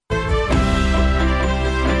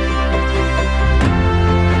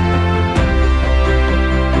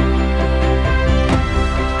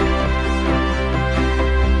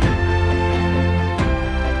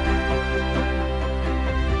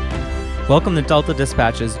Welcome to Delta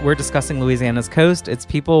Dispatches. We're discussing Louisiana's coast, its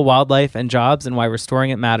people, wildlife, and jobs, and why restoring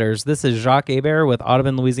it matters. This is Jacques Hebert with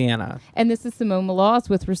Audubon, Louisiana. And this is Simone Maloz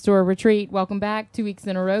with Restore Retreat. Welcome back. 2 weeks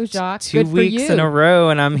in a row, Jacques. Two weeks in a row,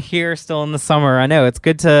 and I'm here still in the summer. I know. It's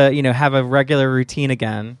good to, have a regular routine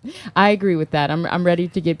again. I agree with that. I'm ready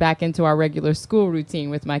to get back into our regular school routine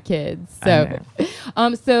with my kids.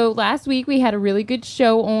 So last week we had a really good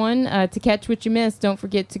show on. To catch what you missed, don't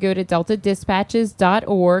forget to go to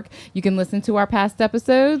deltadispatches.org. You can listen to our past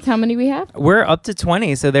episodes. How many we have? We're up to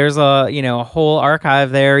 20, so there's a whole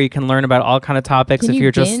archive there. You can learn about all kind of topics if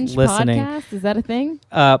you're just listening. Podcast? Is that a thing?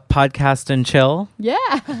 Podcast and chill. Yeah.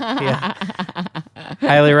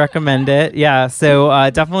 Highly recommend it. Yeah, so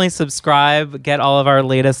definitely subscribe, get all of our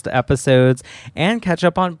latest episodes, and catch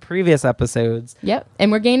up on previous episodes. Yep,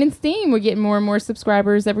 and we're gaining steam. We're getting more and more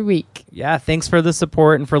subscribers every week. Yeah, thanks for the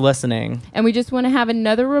support and for listening. And we just want to have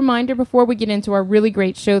another reminder before we get into our really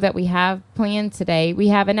great show that we have planned today. We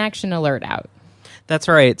have an action alert out. That's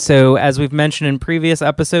right. So as we've mentioned in previous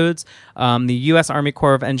episodes, the U.S. Army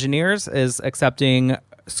Corps of Engineers is accepting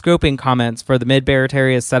scoping comments for the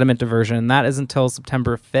Mid-Barataria sediment diversion. That is until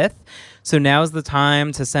September 5th. So now is the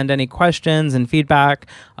time to send any questions and feedback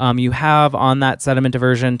you have on that sediment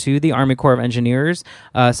diversion to the Army Corps of Engineers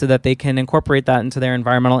so that they can incorporate that into their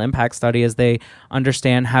environmental impact study as they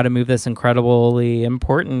understand how to move this incredibly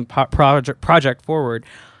important project forward.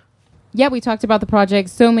 Yeah, we talked about the project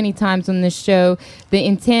so many times on this show. The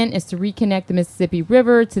intent is to reconnect the Mississippi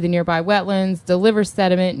River to the nearby wetlands, deliver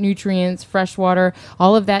sediment, nutrients, fresh water,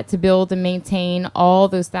 all of that to build and maintain all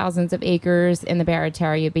those thousands of acres in the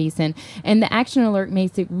Barataria Basin. And the action alert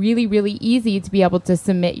makes it really, really easy to be able to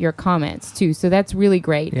submit your comments, too. So that's really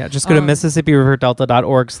great. Yeah, just go to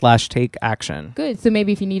MississippiRiverDelta.org/take-action. Good. So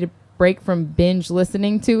maybe if you need a break from binge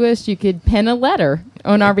listening to us, you could pen a letter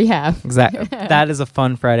on our behalf. Exactly. That is a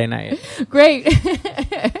fun Friday night. Great.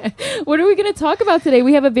 What are we going to talk about today?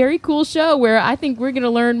 We have a very cool show where I think we're going to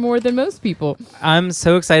learn more than most people. I'm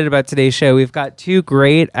so excited about today's show. We've got two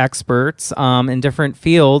great experts in different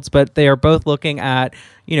fields, but they are both looking at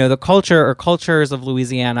the culture or cultures of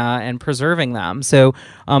Louisiana and preserving them. So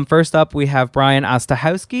first up, we have Brian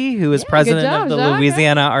Ostahowski, who is president of the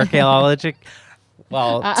Louisiana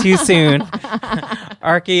too soon,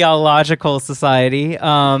 Archaeological Society.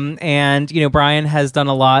 And Brian has done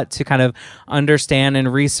a lot to kind of understand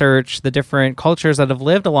and research the different cultures that have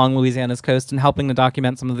lived along Louisiana's coast and helping to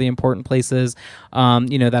document some of the important places,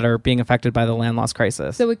 that are being affected by the land loss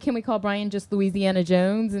crisis. So can we call Brian just Louisiana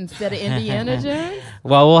Jones instead of Indiana Jones?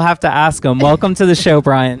 Well, we'll have to ask him. Welcome to the show,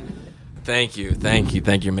 Brian. Thank you.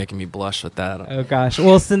 You're making me blush with that. Oh, gosh.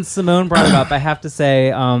 Well, since Simone brought it up, I have to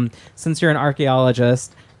say, since you're an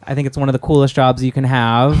archaeologist, I think it's one of the coolest jobs you can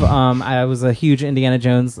have. I was a huge Indiana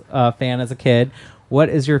Jones fan as a kid. What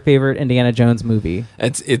is your favorite Indiana Jones movie?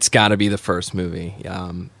 It's got to be the first movie.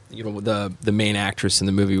 The main actress in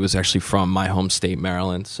the movie was actually from my home state,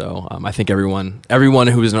 Maryland. So I think everyone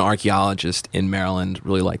who was an archaeologist in Maryland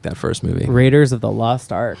really liked that first movie. Raiders of the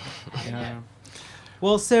Lost Ark. Yeah.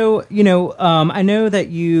 Well, so, I know that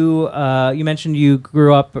you mentioned you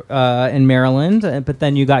grew up in Maryland, but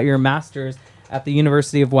then you got your master's at the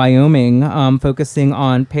University of Wyoming, focusing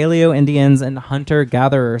on Paleo-Indians and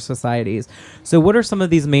hunter-gatherer societies. So what are some of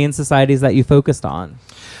these main societies that you focused on?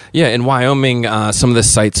 Yeah, in Wyoming, some of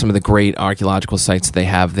the great archaeological sites they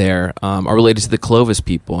have there are related to the Clovis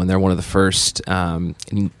people, and they're one of the first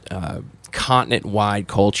continent-wide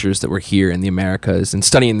cultures that were here in the Americas, and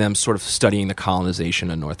studying them, sort of studying the colonization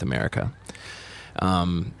of North America.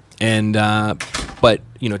 But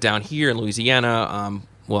down here in Louisiana,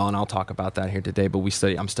 and I'll talk about that here today, but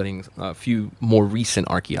I'm studying a few more recent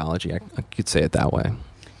archaeology, I could say it that way.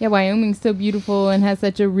 Yeah, Wyoming's so beautiful and has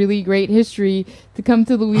such a really great history. To come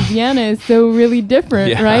to Louisiana is so really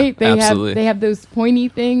different, right? Absolutely. They have those pointy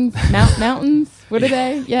things, mountains. What are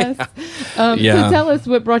they? Yes. So tell us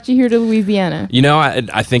what brought you here to Louisiana.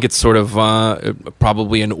 I think it's sort of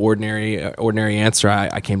probably an ordinary answer.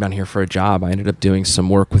 I came down here for a job. I ended up doing some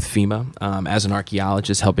work with FEMA as an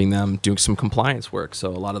archaeologist, helping them do some compliance work. So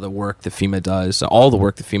a lot of the work that FEMA does, all the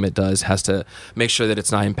work that FEMA does, has to make sure that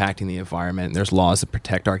it's not impacting the environment. And there's laws that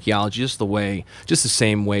protect archaeology just the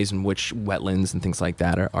same ways in which wetlands and things like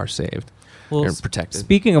that are saved. Well, protected.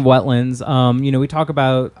 Speaking of wetlands, we talk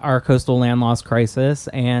about our coastal land loss crisis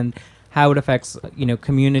and how it affects,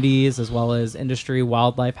 communities as well as industry,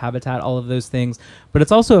 wildlife, habitat, all of those things. But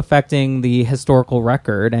it's also affecting the historical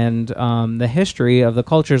record and the history of the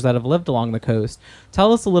cultures that have lived along the coast.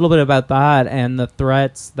 Tell us a little bit about that and the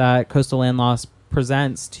threats that coastal land loss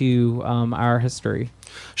presents to our history.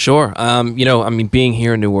 Sure. Being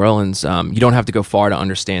here in New Orleans, you don't have to go far to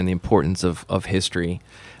understand the importance of history,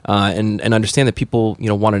 and understand that people,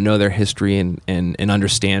 want to know their history and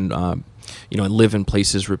understand, and live in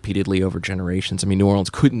places repeatedly over generations. I mean, New Orleans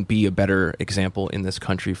couldn't be a better example in this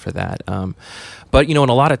country for that. But in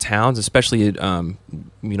a lot of towns, especially, a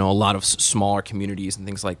lot of smaller communities and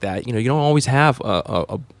things like that, you don't always have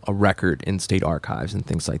a record in state archives and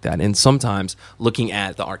things like that. And sometimes looking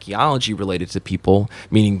at the archaeology related to people,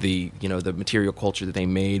 meaning the material culture that they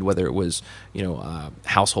made, whether it was,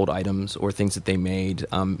 household items or things that they made,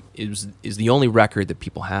 is the only record that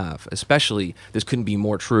people have. Especially, this couldn't be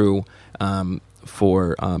more true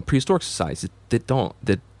for prehistoric societies that don't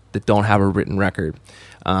have a written record,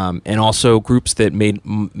 and also groups that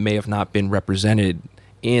may have not been represented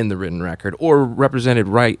in the written record or represented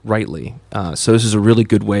rightly. So this is a really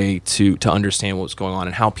good way to understand what's going on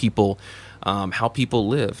and how people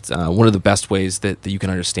lived. One of the best ways that you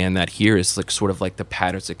can understand that here is sort of like the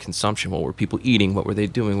patterns of consumption. What were people eating? What were they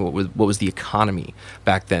doing? What was the economy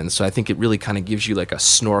back then? So I think it really kind of gives you like a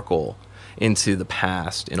snorkel into the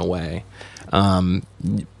past in a way, in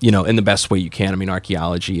the best way you can. I mean,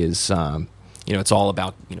 archaeology is, it's all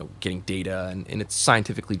about, getting data and it's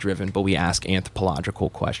scientifically driven, but we ask anthropological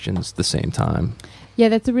questions at the same time. Yeah,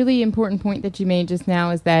 that's a really important point that you made just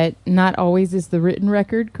now, is that not always is the written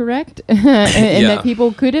record correct, and that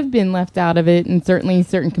people could have been left out of it, and certainly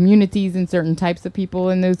certain communities and certain types of people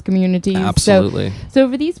in those communities. Absolutely. So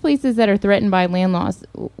for these places that are threatened by land loss,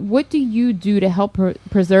 what do you do to help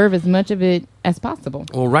preserve as much of it as possible?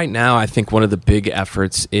 Well, right now, I think one of the big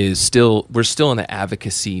efforts is we're still in the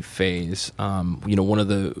advocacy phase.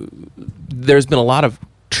 There's been a lot of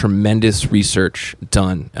tremendous research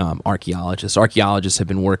done. Archaeologists have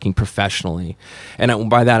been working professionally, and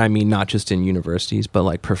by that I mean not just in universities, but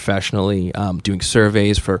like professionally, doing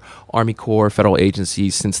surveys for Army Corps, federal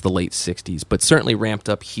agencies since the late 60s, but certainly ramped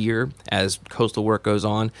up here as coastal work goes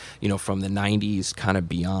on, from the 90s kind of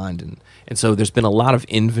beyond. And so there's been a lot of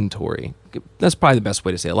inventory. That's probably the best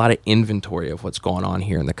way to say it, a lot of inventory of what's going on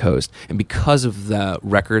here in the coast. And because of the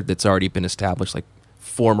record that's already been established, like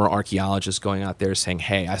former archaeologists going out there saying,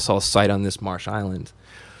 hey, I saw a site on this marsh island,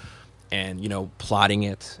 and plotting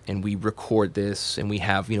it, and we record this, and we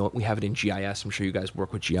have it in GIS. I'm sure you guys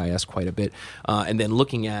work with GIS quite a bit, and then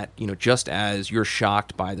looking at just as you're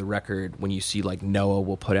shocked by the record when you see like NOAA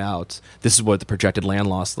will put out, this is what the projected land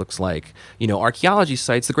loss looks like. Archaeology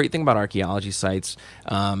sites, the great thing about archaeology sites,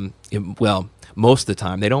 most of the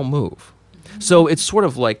time they don't move. So it's sort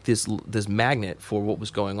of like this magnet for what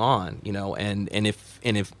was going on, and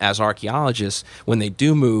if as archaeologists, when they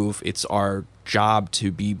do move, it's our job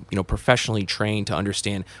to be professionally trained to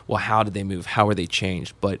understand, well, how did they move, how were they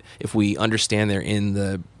changed. But if we understand they're in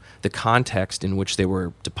the context in which they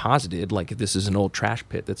were deposited, like if this is an old trash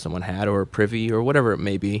pit that someone had, or a privy, or whatever it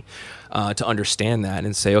may be, to understand that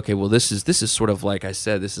and say, okay, well, this is sort of, like I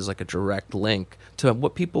said, this is like a direct link to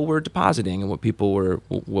what people were depositing and what people were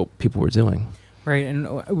doing. Right,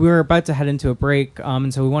 and we're about to head into a break,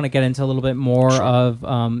 and so we want to get into a little bit more of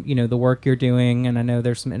the work you're doing, and I know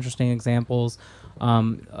there's some interesting examples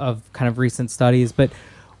of kind of recent studies, but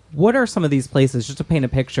what are some of these places, just to paint a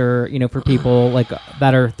picture, for people like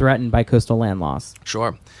that are threatened by coastal land loss?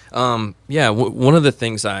 Sure. One of the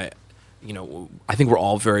things I think we're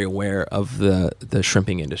all very aware of the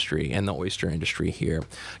shrimping industry and the oyster industry here,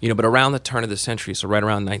 but around the turn of the century, so right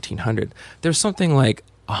around 1900, there's something like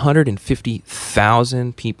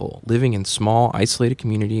 150,000 people living in small, isolated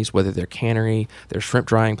communities, whether they're cannery, they're shrimp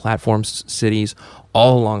drying platforms, cities,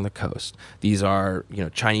 all along the coast. These are,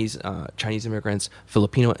 Chinese immigrants,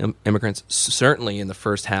 Filipino immigrants, certainly in the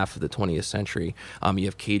first half of the 20th century. You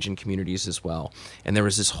have Cajun communities as well. And there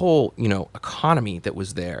was this whole, economy that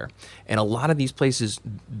was there. And a lot of these places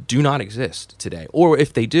do not exist today. Or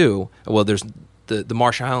if they do, well, there's the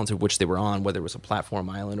Marsh Islands of which they were on, whether it was a platform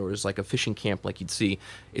island or it was like a fishing camp like you'd see,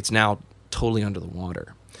 it's now totally under the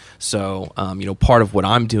water. So, part of what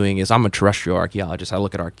I'm doing is I'm a terrestrial archaeologist. I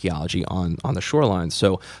look at archaeology on the shoreline.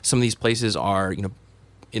 So some of these places are,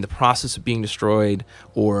 in the process of being destroyed,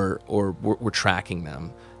 or we're tracking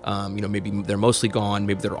them. Maybe they're mostly gone,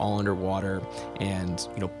 maybe they're all underwater. And,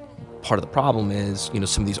 part of the problem is,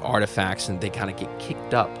 some of these artifacts, and they kind of get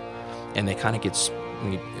kicked up, and they kind of get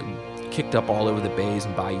kicked up all over the bays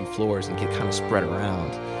and bayou floors and get kind of spread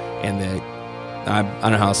around. And I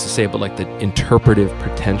don't know how else to say it, but like the interpretive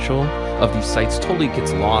potential of these sites totally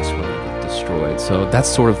gets lost when they get destroyed. So that's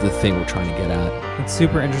sort of the thing we're trying to get at. It's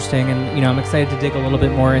super interesting, and I'm excited to dig a little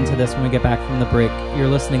bit more into this when we get back from the break. You're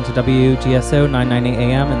listening to WGSO 990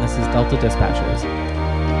 AM, and this is Delta Dispatches.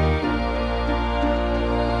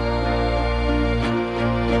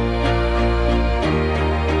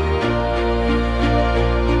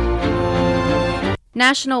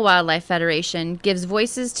 National Wildlife Federation gives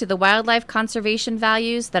voices to the wildlife conservation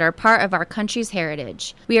values that are part of our country's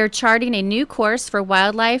heritage. We are charting a new course for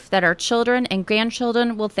wildlife that our children and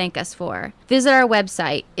grandchildren will thank us for. Visit our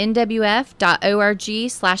website,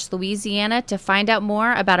 nwf.org/Louisiana, to find out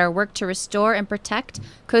more about our work to restore and protect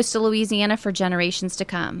coastal Louisiana for generations to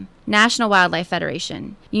come. National Wildlife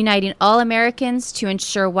Federation, uniting all Americans to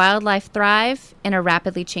ensure wildlife thrive in a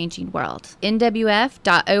rapidly changing world.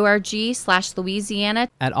 nwf.org/Louisiana.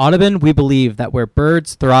 At Audubon, we believe that where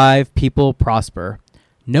birds thrive, people prosper.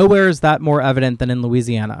 Nowhere is that more evident than in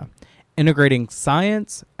Louisiana. Integrating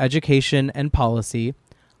science, education, and policy,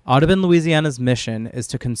 Audubon Louisiana's mission is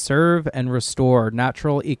to conserve and restore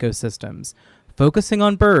natural ecosystems, focusing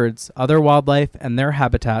on birds, other wildlife, and their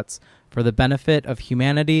habitats for the benefit of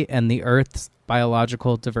humanity and the Earth's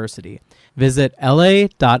biological diversity. Visit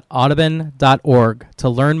la.audubon.org to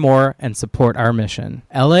learn more and support our mission.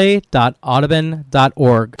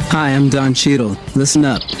 la.audubon.org. Hi, I'm Don Cheadle. Listen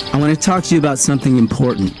up. I want to talk to you about something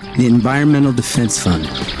important, the Environmental Defense Fund.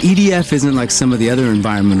 EDF isn't like some of the other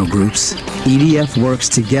environmental groups. EDF works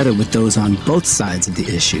together with those on both sides of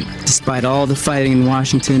the issue. Despite all the fighting in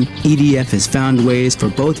Washington, EDF has found ways for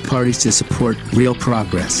both parties to support real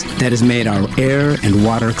progress that has made our air and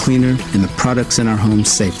water cleaner and the products in our homes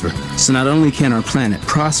safer. So not only can our planet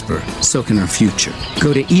prosper, so can our future.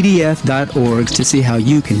 Go to edf.org to see how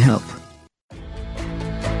you can help.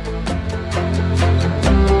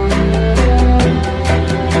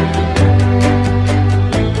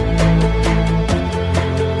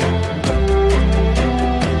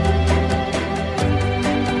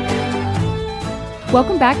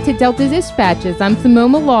 Welcome back to Delta Dispatches. I'm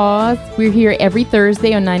Simona Laws. We're here every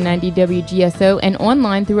Thursday on 990 WGSO and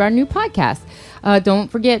online through our new podcast. Don't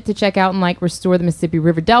forget to check out and like Restore the Mississippi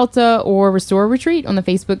River Delta or Restore Retreat on the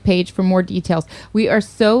Facebook page for more details. We are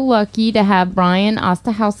so lucky to have Brian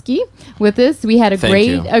Ostahowski with us. We had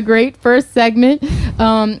a great first segment,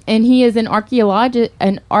 and he is an archaeologist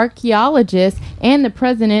and the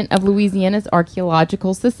president of Louisiana's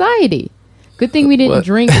Archaeological Society. Good thing we didn't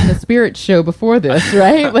drink in the spirit show before this,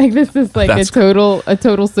 right? Like this is like a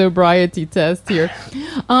total sobriety test here.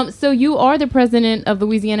 So you are the president of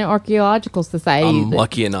Louisiana Archaeological Society. I'm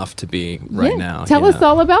lucky enough to be right now. Tell us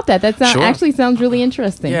all about that. That actually sounds really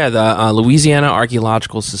interesting. Yeah, the Louisiana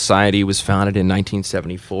Archaeological Society was founded in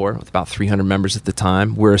 1974 with about 300 members at the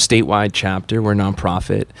time. We're a statewide chapter. We're a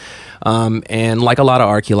nonprofit. And like a lot of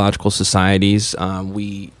archaeological societies,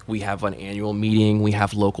 we have an annual meeting. We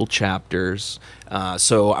have local chapters.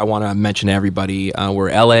 So I want to mention to everybody, we're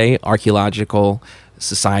LA Archaeological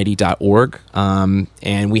Society.org,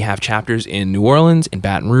 and we have chapters in New Orleans, in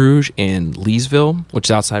Baton Rouge, in Leesville, which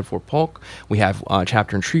is outside Fort Polk. We have a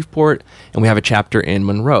chapter in Shreveport, and we have a chapter in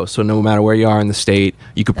Monroe. So no matter where you are in the state,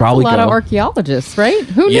 you could probably go. A lot of archaeologists, right?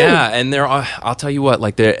 Who knew? Yeah, and I'll tell you what,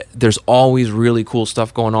 like there's always really cool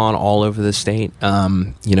stuff going on all over the state.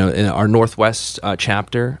 In our Northwest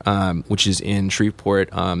chapter, which is in Shreveport,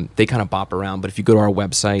 they kind of bop around. But if you go to our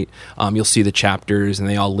website, you'll see the chapters, and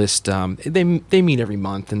they all list. They meet every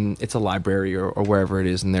month, and it's a library or wherever it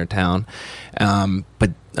is in their town.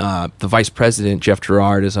 But the vice president, Jeff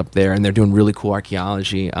Gerard, is up there, and they're doing really cool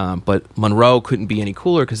archaeology. But Monroe couldn't be any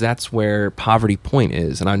cooler because that's where Poverty Point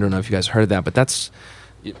is. And I don't know if you guys heard of that, but that's...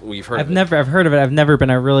 We've heard I've heard of it. I've never been.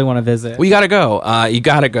 I really want to visit. Well, you got to go. You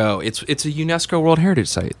got to go. It's a UNESCO World Heritage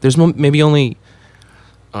Site. There's maybe only...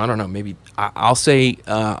 I don't know, maybe... I'll say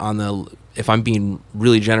on the... If I'm being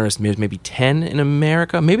really generous, there's maybe 10 in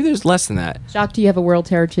America. Maybe there's less than that. Jacques, do you have a World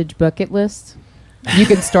Heritage bucket list? You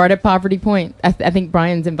can start at Poverty Point. I think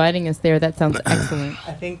Brian's inviting us there. That sounds excellent.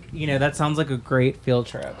 I think, that sounds like a great field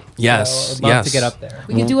trip. Yes. So I'd love to get up there.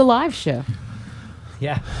 We could do a live show.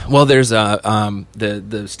 Yeah. Well, there's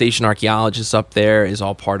the station archaeologist up there is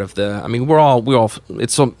all part of the. I mean, we all.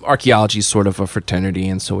 It's archaeology is sort of a fraternity,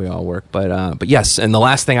 and so we all work. But yes, and the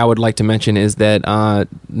last thing I would like to mention is that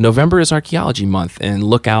November is Archaeology Month, and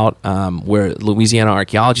look out where Louisiana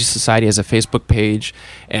Archaeology Society has a Facebook page,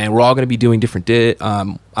 and we're all going to be doing different.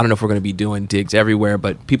 I don't know if we're going to be doing digs everywhere,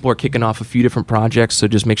 but people are kicking off a few different projects, so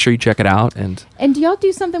just make sure you check it out. And do y'all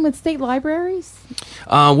do something with state libraries?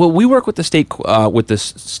 Well, we work with the state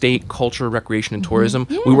culture, recreation, and tourism.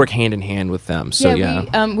 Yeah. We work hand in hand with them. So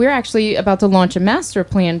we're actually about to launch a master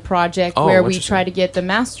plan project where we try to get the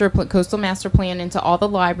coastal master plan into all the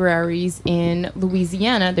libraries in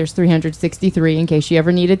Louisiana. There's 363, in case you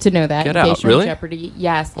ever needed to know that. Get in out, case you're really? in jeopardy.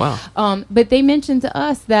 Yes. Wow. But they mentioned to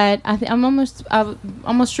us that I'm almost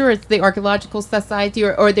almost sure it's the Archaeological Society,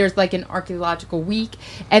 or there's like an archaeological week,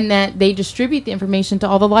 and that they distribute the information to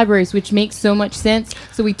all the libraries, which makes so much sense.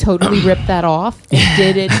 So we totally ripped that off and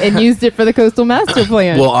did it and used it for the Coastal Master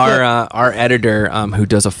Plan. Well, our editor, who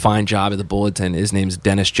does a fine job at the Bulletin, his name's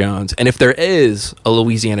Dennis Jones, and if there is a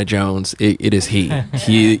Louisiana Jones, it is he.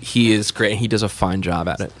 He is great. He does a fine job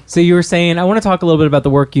at it. So you were saying, I want to talk a little bit about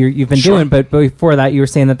the work you've been doing, but before that, you were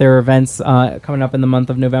saying that there are events coming up in the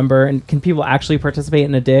month of November, and can people actually participate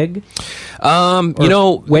in a dig?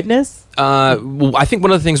 Witness? Well, I think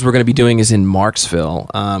one of the things we're going to be doing is in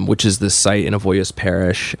Marksville, which is this site in Avoyas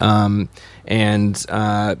Parish. And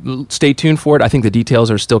stay tuned for it. I think the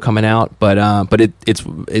details are still coming out, but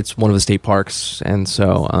it's one of the state parks, and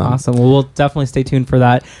so awesome. Well, we'll definitely stay tuned for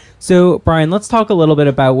that. So, Brian, let's talk a little bit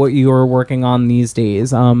about what you are working on these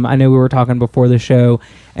days. I know we were talking before the show,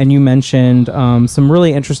 and you mentioned some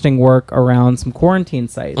really interesting work around some quarantine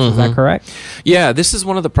sites. Mm-hmm. Is that correct? Yeah, this is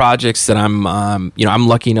one of the projects that I'm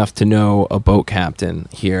lucky enough to know a boat captain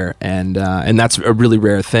here, and that's a really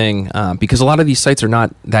rare thing because a lot of these sites are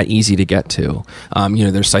not that easy to get to.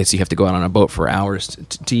 There's sites you have to go out on a boat for hours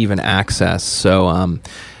to even access. So,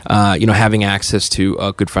 having access to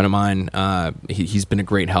a good friend of mine, he's been a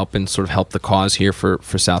great help and sort of helped the cause here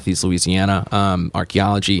for Southeast Louisiana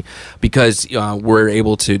archaeology, because we're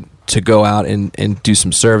able to go out and do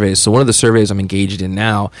some surveys. So one of the surveys I'm engaged in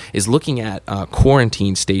now is looking at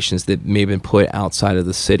quarantine stations that may have been put outside of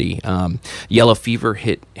the city. Yellow fever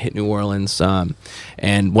hit New Orleans,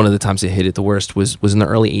 and one of the times it hit it the worst was in the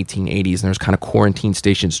early 1880s, and there's kind of quarantine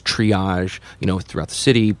stations, triage, throughout the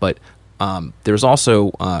city, but there's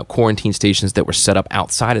also quarantine stations that were set up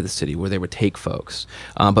outside of the city where they would take folks.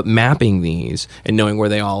 But mapping these and knowing where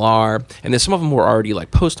they all are, and then some of them were already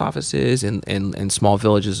like post offices and small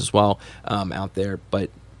villages as well out there.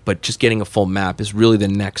 But just getting a full map is really the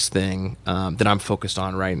next thing that I'm focused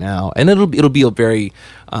on right now, and it'll be a very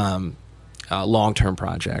long-term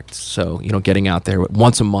project. So getting out there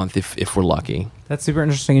once a month if we're lucky. That's super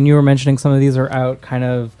interesting. And you were mentioning some of these are out kind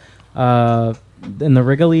of in the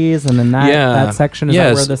Wrigley's, and then that section is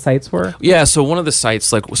that where the sites were? Yeah. So one of the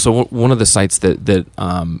sites, one of the sites that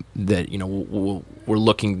we're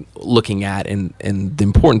looking at, and the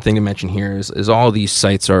important thing to mention here is all of these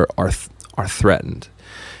sites are threatened.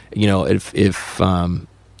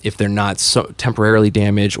 If they're not so temporarily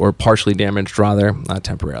damaged or partially damaged, rather, not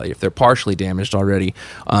temporarily, if they're partially damaged already,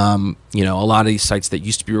 a lot of these sites that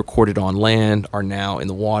used to be recorded on land are now in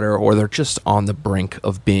the water, or they're just on the brink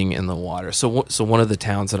of being in the water. So one of the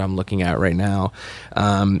towns that I'm looking at right now,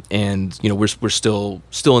 and we're still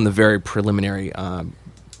in the very preliminary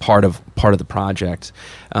part of the project,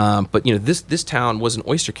 but this town was an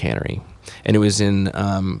oyster cannery, and it was in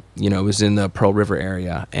the Pearl River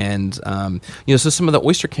area, and so some of the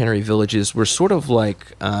oyster cannery villages were sort of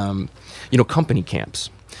like company camps,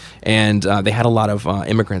 and they had a lot of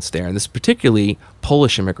immigrants there, and this particularly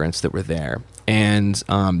Polish immigrants that were there, and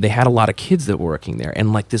they had a lot of kids that were working there,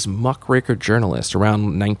 and like this muckraker journalist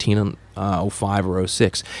around 1905 or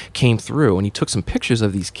 06 came through, and he took some pictures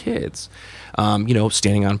of these kids.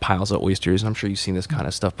 Standing on piles of oysters. And I'm sure you've seen this kind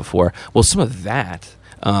of stuff before. Well, some of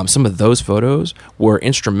those photos were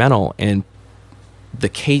instrumental in the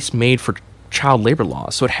case made for child labor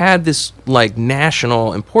laws. So it had this like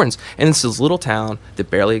national importance. And it's this little town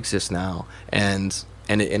that barely exists now, and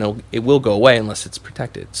it will go away unless it's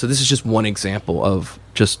protected. So this is just one example of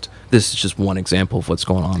what's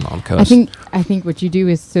going on the coast. I think what you do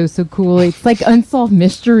is so cool. It's like unsolved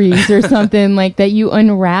mysteries or something like that. You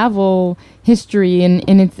unravel history, and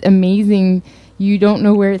it's amazing. You don't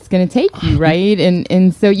know where it's going to take you, right?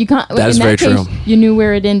 And so you can't. That is very true. You knew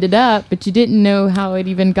where it ended up, but you didn't know how it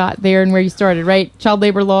even got there and where you started, right? Child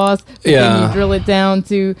labor laws. Yeah. Then you drill it down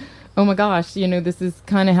to, oh my gosh, this is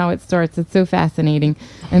kind of how it starts. It's so fascinating.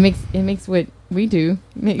 It makes what we do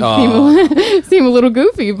seem a little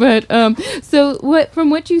goofy, but so from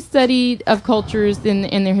what you studied of cultures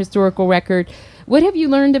in their historical record, what have you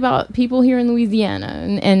learned about people here in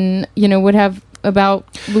Louisiana, and what have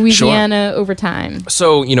about Louisiana over time?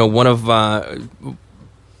 So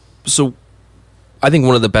I think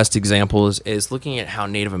one of the best examples is looking at how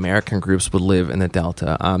Native American groups would live in the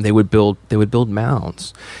Delta. They would build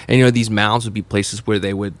mounds, and these mounds would be places where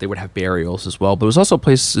they would have burials as well. But it was also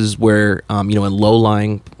places where in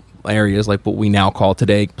low-lying areas like what we now call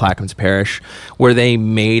today Plaquemines Parish, where they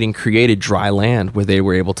made and created dry land where they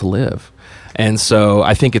were able to live. And so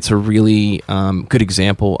I think it's a really good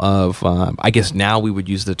example of, I guess now we would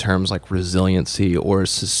use the terms like resiliency or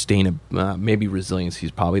sustainable, maybe resiliency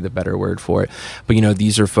is probably the better word for it. But,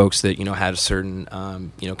 these are folks that, had a certain,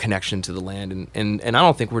 connection to the land. And I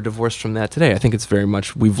don't think we're divorced from that today. I think it's very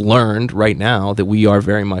much, we've learned right now that we are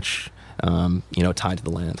very much, tied to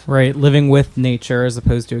the land. Right. Living with nature as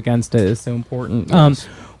opposed to against it is so important. Yes.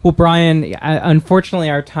 Well, Brian, unfortunately,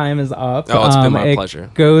 our time is up. Oh, it's been my pleasure.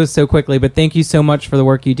 It goes so quickly, but thank you so much for the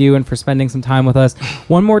work you do and for spending some time with us.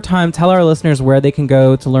 One more time, tell our listeners where they can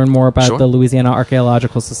go to learn more about the Louisiana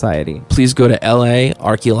Archaeological Society. Please go to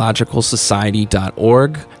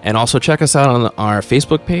laarchaeologicalsociety.org and also check us out on our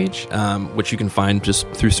Facebook page, which you can find just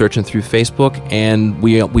through searching through Facebook. And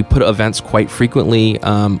we put events quite frequently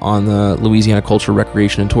on the Louisiana Culture,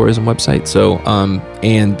 Recreation, and Tourism website. So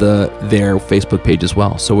and their Facebook page as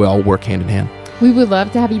well. So we all work hand in hand. We would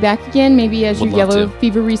love to have you back again, maybe as your yellow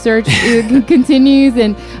fever research continues.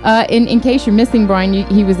 And in case you're missing Brian,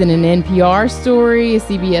 he was in an NPR story, a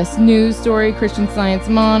CBS News story, Christian Science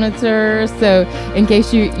Monitor. So in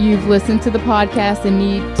case you've listened to the podcast and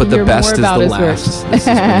need to hear more about his work. This has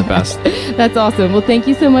been the best. That's awesome. Well, thank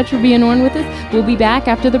you so much for being on with us. We'll be back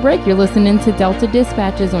after the break. You're listening to Delta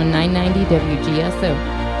Dispatches on 990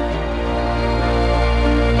 WGSO.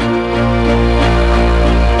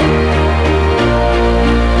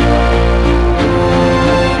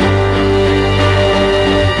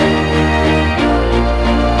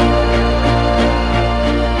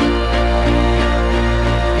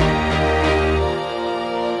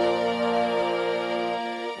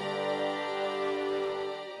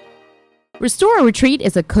 Restore a Retreat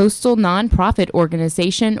is a coastal nonprofit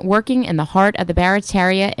organization working in the heart of the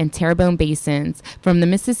Barataria and Terrebonne basins, from the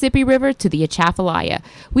Mississippi River to the Atchafalaya.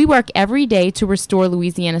 We work every day to restore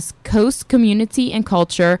Louisiana's coast community and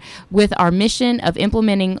culture with our mission of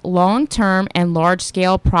implementing long-term and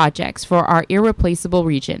large-scale projects for our irreplaceable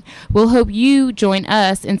region. We'll hope you join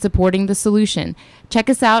us in supporting the solution. Check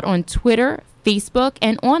us out on Twitter, Facebook,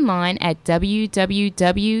 and online at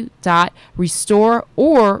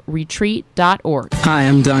www.restoreorretreat.org. Hi,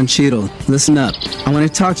 I'm Don Cheadle. Listen up. I want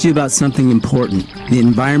to talk to you about something important, the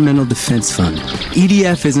Environmental Defense Fund.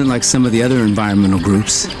 EDF isn't like some of the other environmental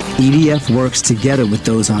groups. EDF works together with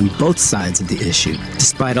those on both sides of the issue.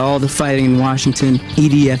 Despite all the fighting in Washington,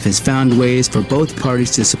 EDF has found ways for both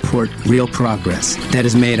parties to support real progress that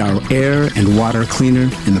has made our air and water cleaner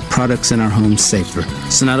and the products in our homes safer.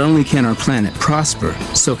 So not only can our planet prosper,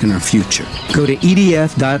 so can our future. Go to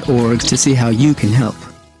edf.org to see how you can help.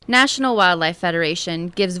 National Wildlife Federation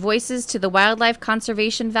gives voices to the wildlife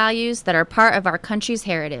conservation values that are part of our country's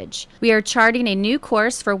heritage. We are charting a new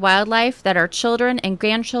course for wildlife that our children and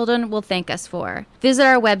grandchildren will thank us for. Visit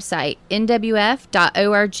our website,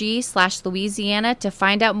 nwf.org/Louisiana, to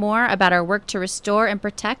find out more about our work to restore and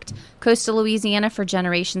protect coastal Louisiana for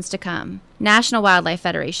generations to come. National Wildlife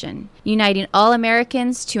Federation, uniting all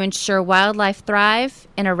Americans to ensure wildlife thrive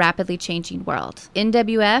in a rapidly changing world.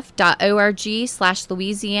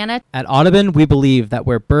 nwf.org/Louisiana. At Audubon, we believe that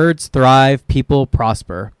where birds thrive, people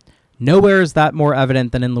prosper. Nowhere is that more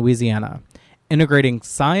evident than in Louisiana. Integrating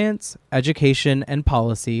science, education, and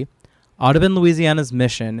policy, Audubon Louisiana's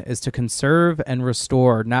mission is to conserve and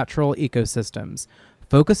restore natural ecosystems,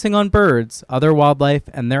 focusing on birds, other wildlife,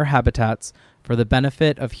 and their habitats for the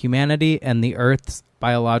benefit of humanity and the Earth's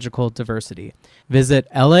biological diversity. Visit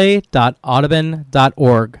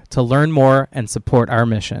la.audubon.org to learn more and support our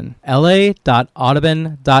mission.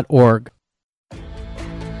 la.audubon.org.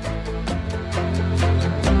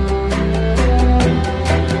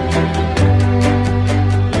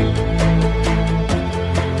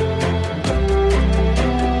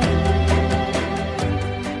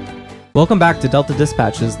 Welcome back to Delta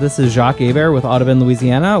Dispatches. This is Jacques Hebert with Audubon,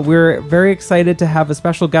 Louisiana. We're very excited to have a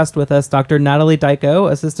special guest with us, Dr. Natalie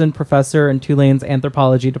Dyko, Assistant Professor in Tulane's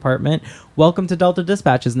Anthropology Department. Welcome to Delta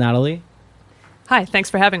Dispatches, Natalie. Hi, thanks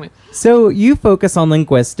for having me. So you focus on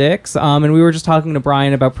linguistics, and we were just talking to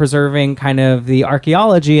Brian about preserving kind of the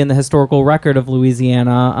archaeology and the historical record of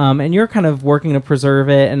Louisiana, and you're kind of working to preserve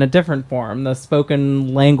it in a different form, the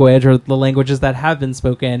spoken language or the languages that have been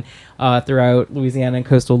spoken throughout Louisiana and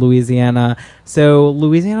coastal Louisiana. So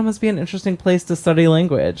Louisiana must be an interesting place to study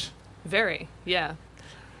language. Very, yeah.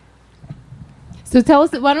 So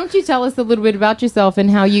why don't you tell us a little bit about yourself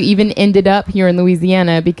and how you even ended up here in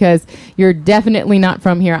Louisiana, because you're definitely not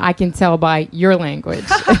from here. I can tell by your language.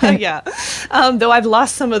 Yeah. Though I've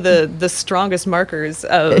lost some of the strongest markers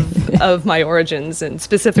of my origins, and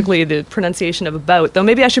specifically the pronunciation of about. Though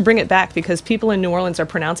maybe I should bring it back because people in New Orleans are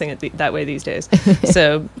pronouncing it that way these days.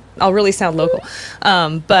 So I'll really sound local.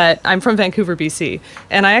 But I'm from Vancouver, BC,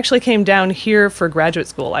 and I actually came down here for graduate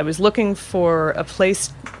school. I was looking for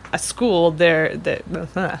a school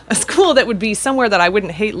that would be somewhere that I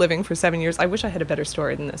wouldn't hate living for 7 years. I wish I had a better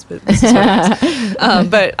story than this, but this is what it is.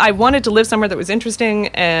 But I wanted to live somewhere that was interesting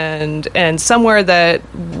and somewhere that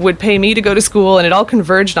would pay me to go to school, and it all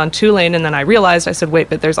converged on Tulane. And then I realized, I said, wait,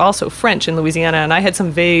 but there's also French in Louisiana, and I had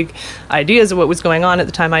some vague ideas of what was going on at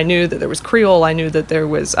the time. I knew that there was Creole, I knew that there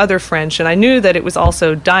was other French, and I knew that it was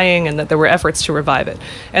also dying and that there were efforts to revive it.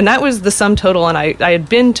 And that was the sum total, and I had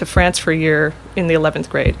been to France for a year in the 11th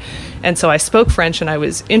grade. And so I spoke French and I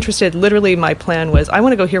was interested. Literally, my plan was, I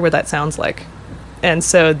want to go hear what that sounds like. And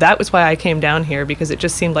so that was why I came down here, because it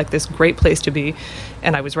just seemed like this great place to be.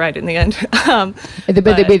 And I was right in the end. But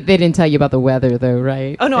they didn't tell you about the weather, though,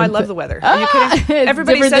 right? Oh, no, I love the weather. Are you kidding?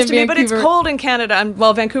 Everybody says to me, but it's cold in Canada.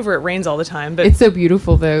 Well, Vancouver, it rains all the time. But it's so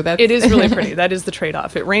beautiful, though. It is really pretty. That is the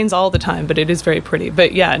trade-off. It rains all the time, but it is very pretty.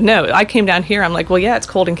 But yeah, no, I came down here. I'm like, well, yeah, it's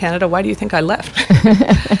cold in Canada. Why do you think I left?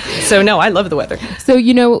 So, no, I love the weather. So,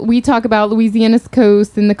 we talk about Louisiana's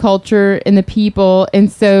coast and the culture and the people.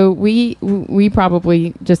 And so we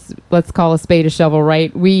probably just, let's call a spade a shovel,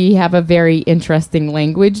 right? We have a very interesting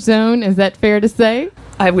language zone. Is that fair to say?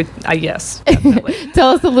 Yes, definitely.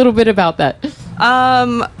 Tell us a little bit about that.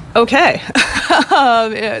 Okay.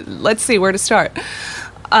 Let's see where to start.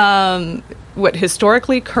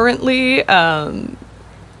 Historically, currently,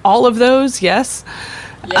 all of those, yes.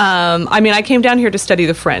 I came down here to study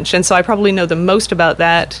the French, and so I probably know the most about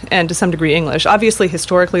that, and to some degree English. Obviously,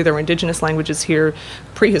 historically, there were indigenous languages here,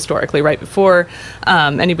 prehistorically, right before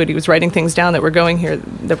anybody was writing things down that were going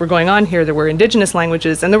on here. There were indigenous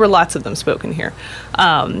languages, and there were lots of them spoken here.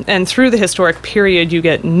 And through the historic period, you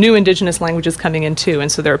get new indigenous languages coming in too,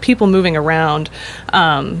 and so there are people moving around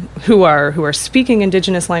who are speaking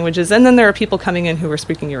indigenous languages, and then there are people coming in who are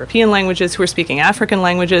speaking European languages, who are speaking African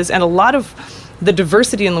languages, and a lot of the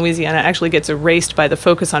diversity in Louisiana actually gets erased by the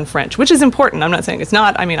focus on French, which is important. I'm not saying it's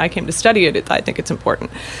not. I came to study it. I think it's important.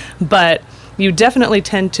 But you definitely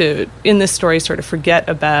tend to, in this story, sort of forget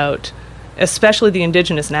about especially the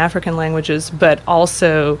indigenous and African languages, but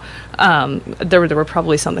also there were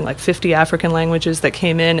probably something like 50 African languages that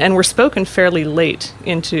came in and were spoken fairly late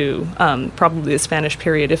into probably the Spanish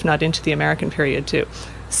period, if not into the American period too.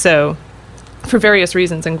 So for various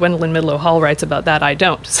reasons, and Gwendolyn Midlow Hall writes about that, I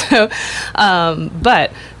don't. So,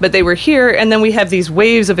 but they were here, and then we have these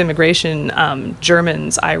waves of immigration,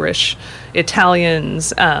 Germans, Irish,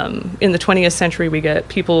 Italians. In the 20th century, we get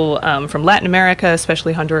people from Latin America,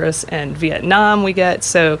 especially Honduras and Vietnam we get.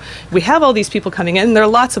 So we have all these people coming in. There are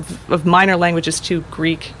lots of minor languages too.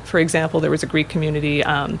 Greek, for example, there was a Greek community.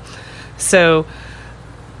 So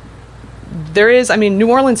there is,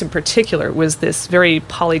 New Orleans in particular was this very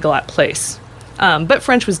polyglot place. But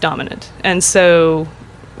French was dominant. And so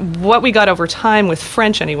what we got over time with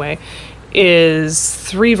French anyway is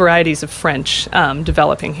 3 varieties of French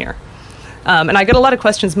developing here. And I get a lot of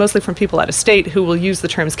questions, mostly from people out of state, who will use the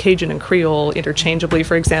terms Cajun and Creole interchangeably,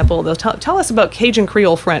 for example. They'll tell us about Cajun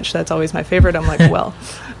Creole French. That's always my favorite. I'm like, well,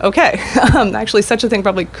 okay. Actually, such a thing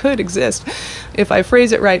probably could exist if I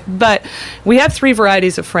phrase it right. But we have 3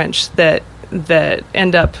 varieties of French that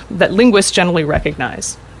linguists generally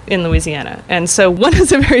recognize in Louisiana. And so one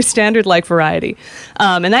is a very standard-like variety.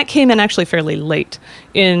 And that came in actually fairly late.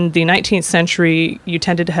 In the 19th century, you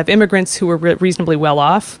tended to have immigrants who were reasonably well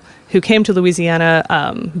off, who came to Louisiana,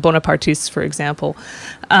 Bonapartists, for example,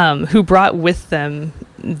 who brought with them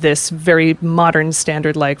this very modern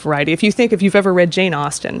standard-like variety. If you've ever read Jane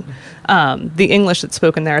Austen, the English that's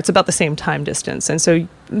spoken there, it's about the same time distance. And so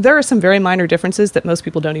there are some very minor differences that most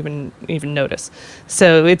people don't even notice.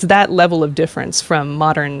 So it's that level of difference from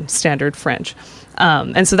modern standard French.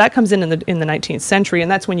 And so that comes in the 19th century,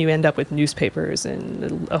 and that's when you end up with newspapers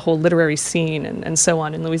and a whole literary scene and so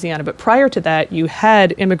on in Louisiana. But prior to that, you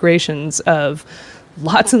had immigrations of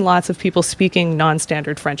lots and lots of people speaking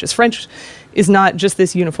non-standard French. French is not just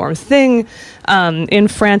this uniform thing. In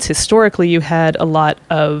France, historically, you had a lot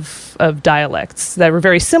of dialects that were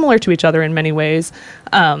very similar to each other in many ways.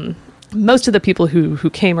 Most of the people who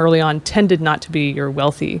came early on tended not to be your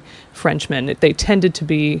wealthy Frenchmen. They tended to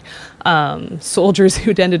be soldiers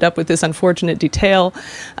who'd ended up with this unfortunate detail,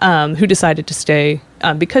 who decided to stay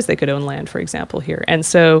because they could own land, for example, here. And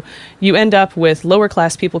so you end up with lower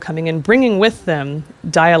class people coming in, bringing with them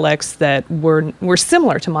dialects that were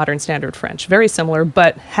similar to modern standard French, very similar,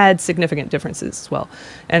 but had significant differences as well.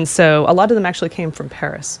 And so a lot of them actually came from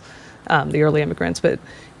Paris. the early immigrants. But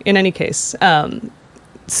in any case,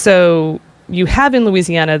 so you have in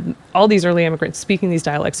Louisiana all these early immigrants speaking these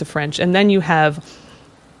dialects of French, and then you have,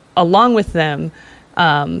 along with them,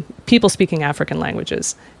 people speaking African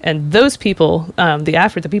languages. And those people,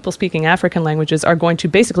 the people speaking African languages, are going to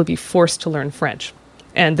basically be forced to learn French.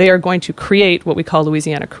 And they are going to create what we call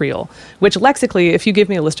Louisiana Creole, which lexically, if you give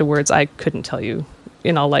me a list of words, I couldn't tell you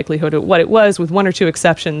in all likelihood what it was, with one or two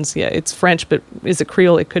exceptions. Yeah, it's French, but is it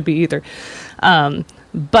Creole? It could be either.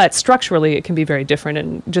 But structurally, it can be very different.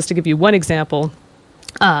 And just to give you one example,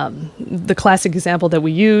 the classic example that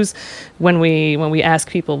we use when we ask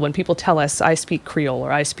people, when people tell us, I speak Creole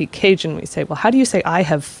or I speak Cajun, we say, well, how do you say I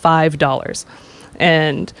have $5?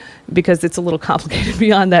 And because it's a little complicated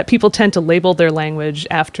beyond that, people tend to label their language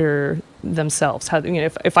after themselves.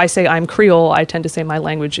 If I say I'm Creole, I tend to say my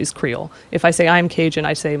language is Creole. If I say I'm Cajun,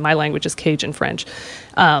 I say my language is Cajun French.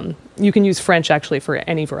 You can use French actually for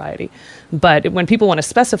any variety. But when people want to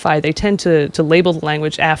specify, they tend to label the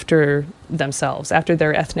language after themselves, after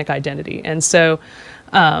their ethnic identity. And so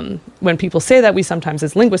when people say that, we sometimes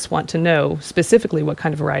as linguists want to know specifically what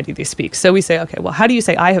kind of variety they speak. So we say, okay, well, how do you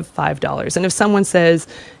say I have $5? And if someone says,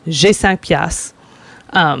 j'ai 5 piastres,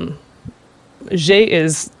 j'ai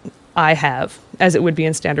is I have, as it would be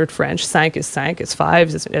in standard French. 5 is 5, is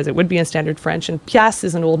 5, as it would be in standard French. And piastre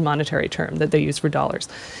is an old monetary term that they use for dollars.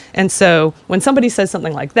 And so when somebody says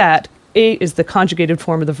something like that, et is the conjugated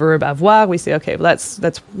form of the verb avoir. We say, okay, well,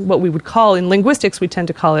 that's what we would call, in linguistics, we tend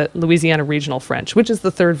to call it Louisiana Regional French, which is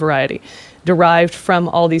the third variety, derived from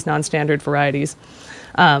all these non-standard varieties.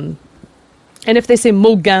 And if they say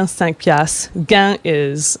mot gain 5 piastres, gain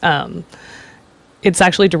is, it's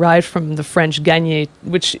actually derived from the French gagner,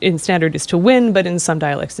 which in standard is to win, but in some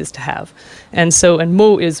dialects is to have. And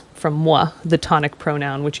mot is from moi, the tonic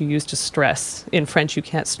pronoun, which you use to stress. In French, you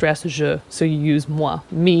can't stress je, so you use moi,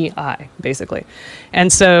 me, I, basically.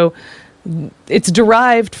 And so it's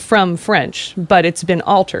derived from French, but it's been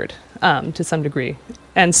altered to some degree.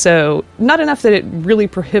 And so not enough that it really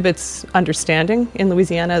prohibits understanding in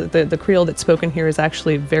Louisiana. The Creole that's spoken here is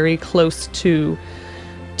actually very close to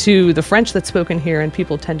the French that's spoken here, and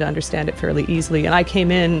people tend to understand it fairly easily. And I came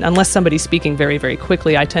in, unless somebody's speaking very, very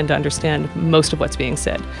quickly, I tend to understand most of what's being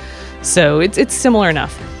said. So it's similar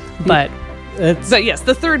enough. But yes,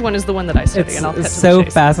 the third one is the one that I study, and I'll cut to the so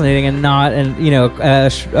chase. fascinating, and not a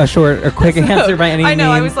short or quick answer by any means. I know,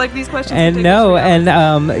 I was like, these questions. And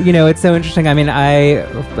it's so interesting. I mean, I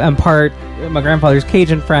am my grandfather's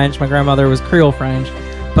Cajun French, my grandmother was Creole French,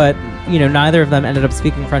 but neither of them ended up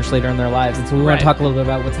speaking French later in their lives. And so we want to talk a little bit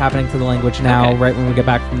about what's happening to the language now, right when we get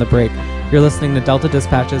back from the break. You're listening to Delta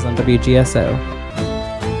Dispatches on WGSO.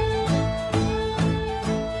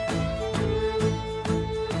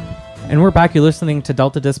 And we're back. You're listening to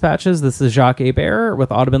Delta Dispatches. This is Jacques Hebert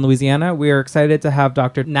with Audubon, Louisiana. We are excited to have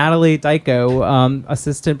Dr. Natalie Dyko,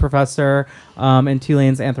 assistant professor in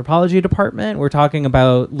Tulane's anthropology department. We're talking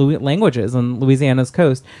about languages on Louisiana's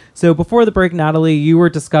coast. So before the break, Natalie, you were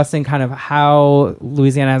discussing kind of how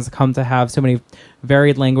Louisiana has come to have so many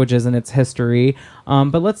varied languages in its history.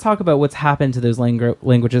 But let's talk about what's happened to those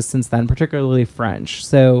languages since then, particularly French.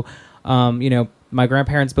 So, my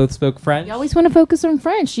grandparents both spoke French. You always want to focus on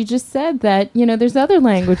French. You just said that, there's other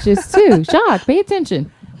languages too. Jacques, pay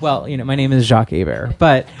attention. Well, my name is Jacques Hebert.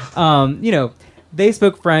 But, they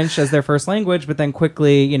spoke French as their first language, but then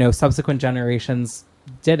quickly, subsequent generations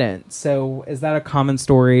didn't. So is that a common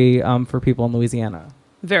story for people in Louisiana?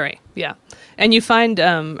 Very, yeah. And you find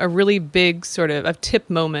a really big sort of a tip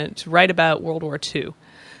moment right about World War II.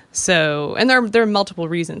 So, and there are multiple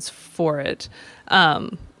reasons for it.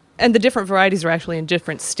 And the different varieties are actually in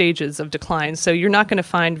different stages of decline. So you're not going to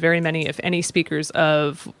find very many, if any, speakers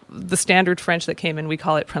of the standard French that came in. We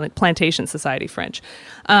call it Plantation Society French.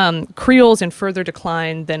 Creole's in further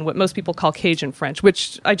decline than what most people call Cajun French,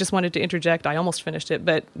 which I just wanted to interject. I almost finished it,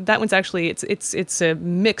 but that one's actually, it's a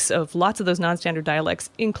mix of lots of those non-standard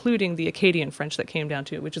dialects, including the Acadian French that came down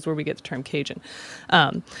to, which is where we get the term Cajun.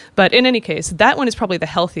 But in any case, that one is probably the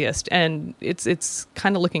healthiest, and it's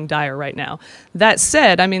kind of looking dire right now. That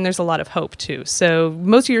said, I mean, there's a lot of hope too. So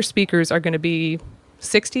most of your speakers are going to be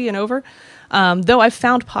 60 and over. Though I've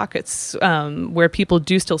found pockets where people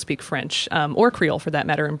do still speak French, or Creole for that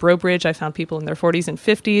matter. In Brobridge, I found people in their 40s and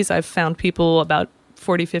 50s. I've found people about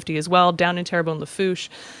 40, 50 as well, down in Terrebonne-Lafouche,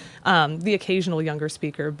 the occasional younger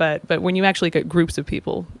speaker. But when you actually get groups of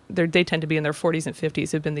people, they tend to be in their 40s and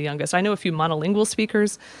 50s, have been the youngest. I know a few monolingual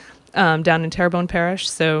speakers down in Terrebonne Parish,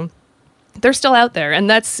 so they're still out there. And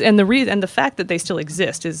the fact that they still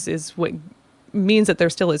exist is what means that there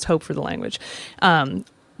still is hope for the language.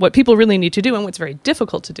 what people really need to do, and what's very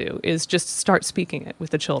difficult to do, is just start speaking it with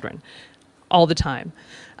the children all the time.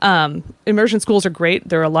 Immersion schools are great.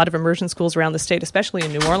 There are a lot of immersion schools around the state, especially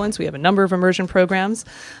in New Orleans. We have a number of immersion programs,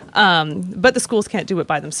 but the schools can't do it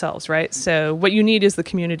by themselves, right? So what you need is the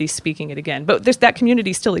community speaking it again. But that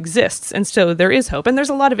community still exists, and so there is hope, and there's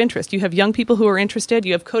a lot of interest. You have young people who are interested.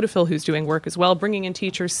 You have Codafil who's doing work as well, bringing in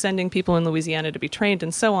teachers, sending people in Louisiana to be trained,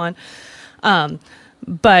 and so on.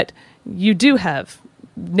 But you do have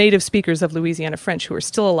native speakers of Louisiana French who are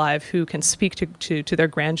still alive, who can speak to their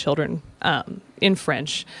grandchildren in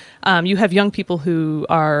French. You have young people who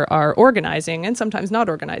are organizing and sometimes not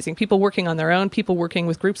organizing, people working on their own, people working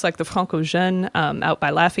with groups like the Franco Jeune out by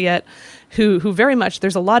Lafayette, who very much,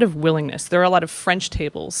 there's a lot of willingness. There are a lot of French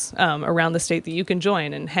tables around the state that you can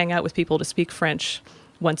join and hang out with people to speak French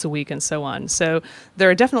once a week and so on. So there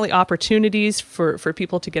are definitely opportunities for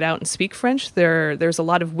people to get out and speak French. There's a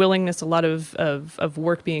lot of willingness, a lot of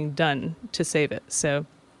work being done to save it. So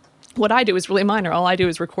what I do is really minor. All I do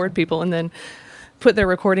is record people and then put their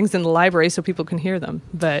recordings in the library so people can hear them.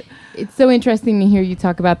 But it's so interesting to hear you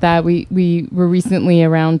talk about that. We were recently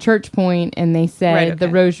around Church Point, and they said the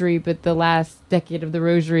Rosary, but the last decade of the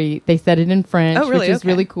Rosary, they said it in French, which is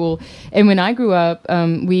really cool. And when I grew up,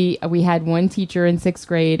 we had one teacher in 6th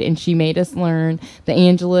grade, and she made us learn the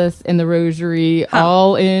Angelus and the Rosary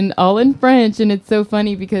all in French. And it's so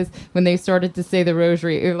funny because when they started to say the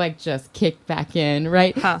Rosary, it like just kicked back in,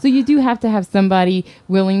 right? So you do have to have somebody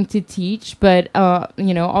willing to teach, but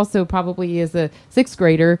also probably as a 6th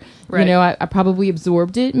grader, I probably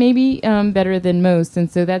absorbed it maybe better than most. And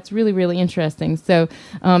so that's really, really interesting. So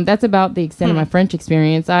that's about the extent of my French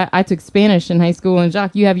experience. I took Spanish in high school, and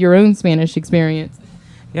Jacques, you have your own Spanish experience.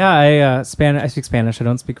 Yeah, I speak Spanish. I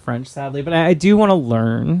don't speak French, sadly, but I do want to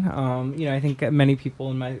learn. I think many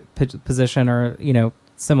people in my position are,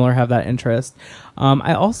 similar, have that interest.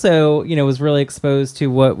 I also, was really exposed to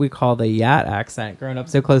what we call the Yat accent, growing up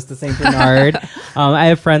so close to St. Bernard. I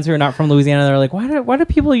have friends who are not from Louisiana. They're like, why do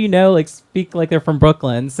people, speak like they're from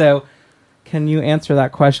Brooklyn? So can you answer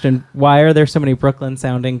that question? Why are there so many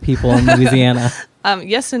Brooklyn-sounding people in Louisiana?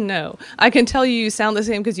 Yes and no. I can tell you sound the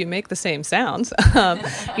same because you make the same sounds.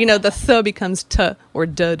 The th becomes t or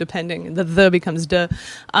d, depending. The becomes d.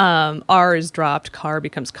 R is dropped. Car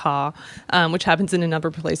becomes ka, which happens in a number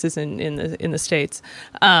of places in the States.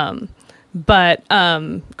 But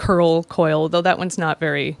curl, coil, though that one's not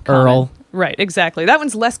very common. Earl. Right, exactly. That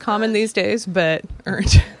one's less common these days, but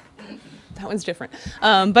that one's different.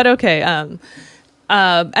 But okay.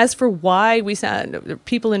 As for why we sound,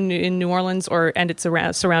 people in New Orleans and its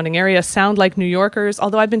surrounding area sound like New Yorkers,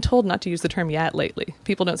 although I've been told not to use the term Yat lately.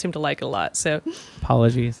 People don't seem to like it a lot. So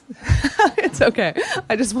apologies. It's okay.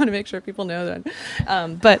 I just want to make sure people know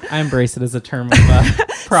that. But I embrace it as a term of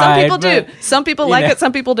pride. Some people do. Some people like it.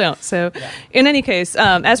 Some people don't. So in any case,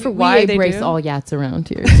 as for why they embrace all Yats around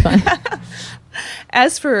here. It's fine.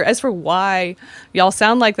 As for why y'all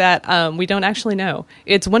sound like that, we don't actually know.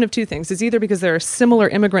 It's one of two things. It's either because there are similar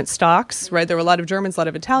immigrant stocks, right? There were a lot of Germans, a lot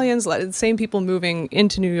of Italians, a lot of the same people moving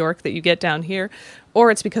into New York that you get down here,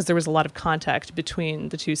 or it's because there was a lot of contact between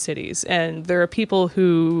the two cities. And there are people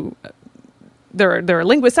who... There are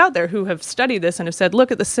linguists out there who have studied this and have said, look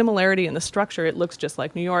at the similarity in the structure. It looks just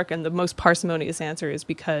like New York. And the most parsimonious answer is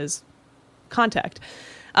because contact.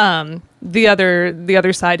 The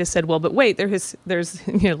other side has said, well, but wait, there's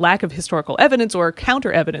lack of historical evidence or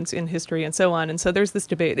counter evidence in history and so on. And so there's this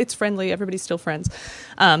debate. It's friendly. Everybody's still friends.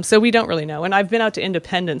 So we don't really know. And I've been out to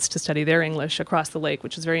Independence to study their English across the lake,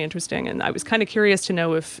 which is very interesting. And I was kind of curious to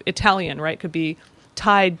know if Italian, right, could be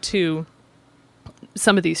tied to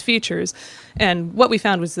some of these features. And what we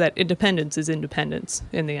found was that Independence is independence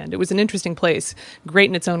in the end. It was an interesting place, great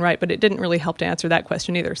in its own right, but it didn't really help to answer that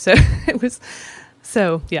question either. So it was...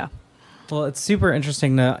 So, yeah. Well, it's super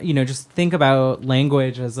interesting to, just think about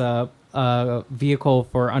language as a vehicle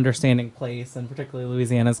for understanding place, and particularly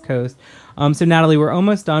Louisiana's coast. So, Natalie, we're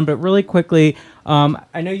almost done, but really quickly,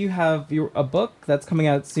 I know you have a book that's coming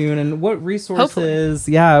out soon, and what resources,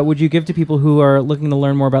 would you give to people who are looking to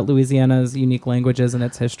learn more about Louisiana's unique languages and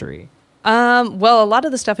its history? Well, a lot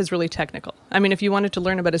of the stuff is really technical. I mean, if you wanted to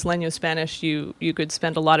learn about Isleño Spanish, you could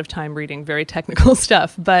spend a lot of time reading very technical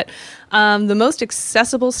stuff. But the most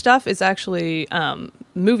accessible stuff is actually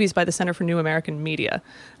movies by the Center for New American Media.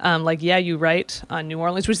 Like Yeah, You Write on New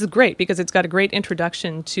Orleans, which is great because it's got a great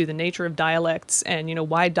introduction to the nature of dialects and,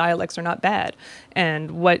 why dialects are not bad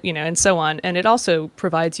and what, and so on. And it also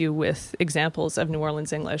provides you with examples of New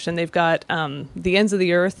Orleans English. And they've got The Ends of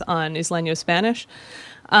the Earth on Isleño Spanish.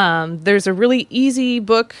 There's a really easy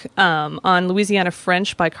book on Louisiana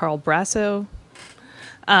French by Carl Brasso.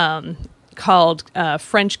 called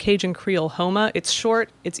French Cajun Creole Homa. It's short,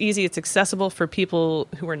 it's easy, it's accessible for people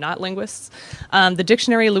who are not linguists. The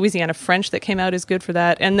Dictionary of Louisiana French that came out is good for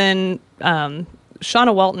that. And then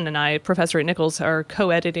Shauna Walton and I, professor at Nichols, are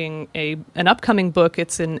co-editing an upcoming book.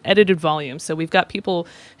 It's an edited volume. So we've got people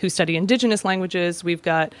who study indigenous languages. We've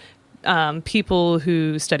got people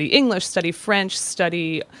who study English, study French,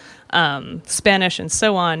 study Spanish, and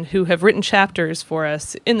so on, who have written chapters for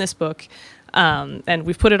us in this book. And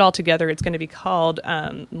we've put it all together. It's going to be called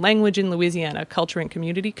Language in Louisiana, Culture and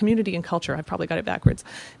Community. Community and Culture. I probably got it backwards.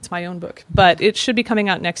 It's my own book. But it should be coming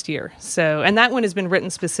out next year. And that one has been written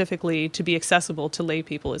specifically to be accessible to lay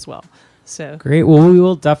people as well. So great. Well, we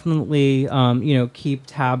will definitely, keep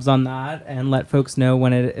tabs on that and let folks know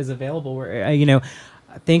when it is available.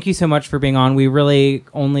 Thank you so much for being on. We really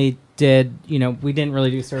only did, we didn't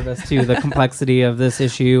really do service to the complexity of this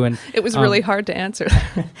issue. And it was really hard to answer.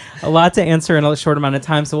 A lot to answer in a short amount of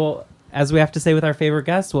time. So as we have to say with our favorite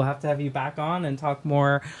guests, we'll have to have you back on and talk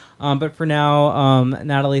more. But for now,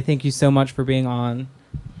 Natalie, thank you so much for being on.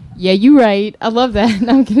 Yeah, you're right. I love that.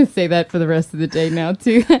 I'm going to say that for the rest of the day now,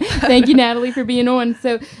 too. Thank you, Natalie, for being on.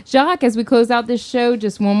 So, Jacques, as we close out this show,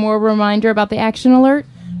 just one more reminder about the action alert.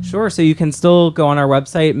 Sure. So you can still go on our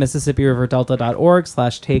website,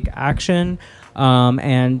 MississippiRiverDelta.org/take-action.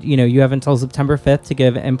 And, you have until September 5th to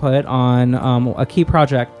give input on a key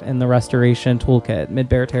project in the restoration toolkit,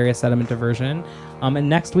 Mid-Barataria Sediment Diversion. And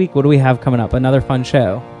next week, what do we have coming up? Another fun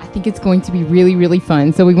show. I think it's going to be really, really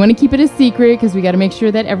fun. So we want to keep it a secret because we got to make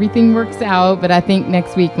sure that everything works out. But I think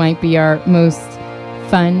next week might be our most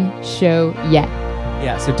fun show yet.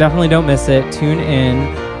 Yeah, so definitely don't miss it. Tune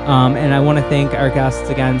in. And I want to thank our guests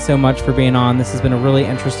again so much for being on. This has been a really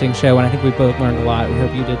interesting show, and I think we both learned a lot. We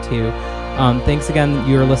hope you did too. Thanks again.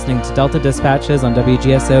 You are listening to Delta Dispatches on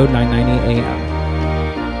WGSO 990 AM.